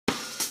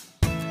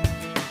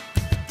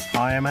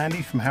Hi, I'm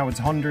Andy from Howard's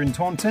Honda in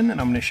Taunton, and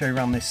I'm going to show you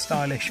around this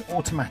stylish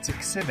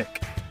automatic Civic.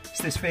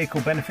 So this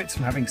vehicle benefits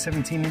from having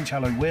 17-inch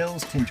alloy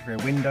wheels, tinted rear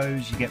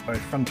windows. You get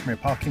both front and rear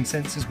parking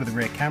sensors with a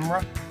rear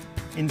camera.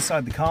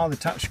 Inside the car, the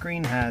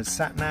touchscreen has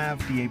sat-nav,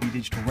 DAB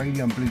digital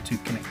radio and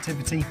Bluetooth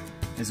connectivity.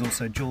 There's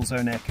also dual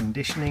zone air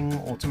conditioning,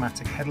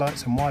 automatic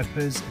headlights and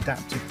wipers,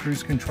 adaptive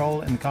cruise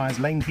control, and the car has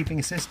lane keeping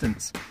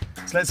assistance.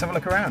 So let's have a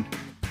look around.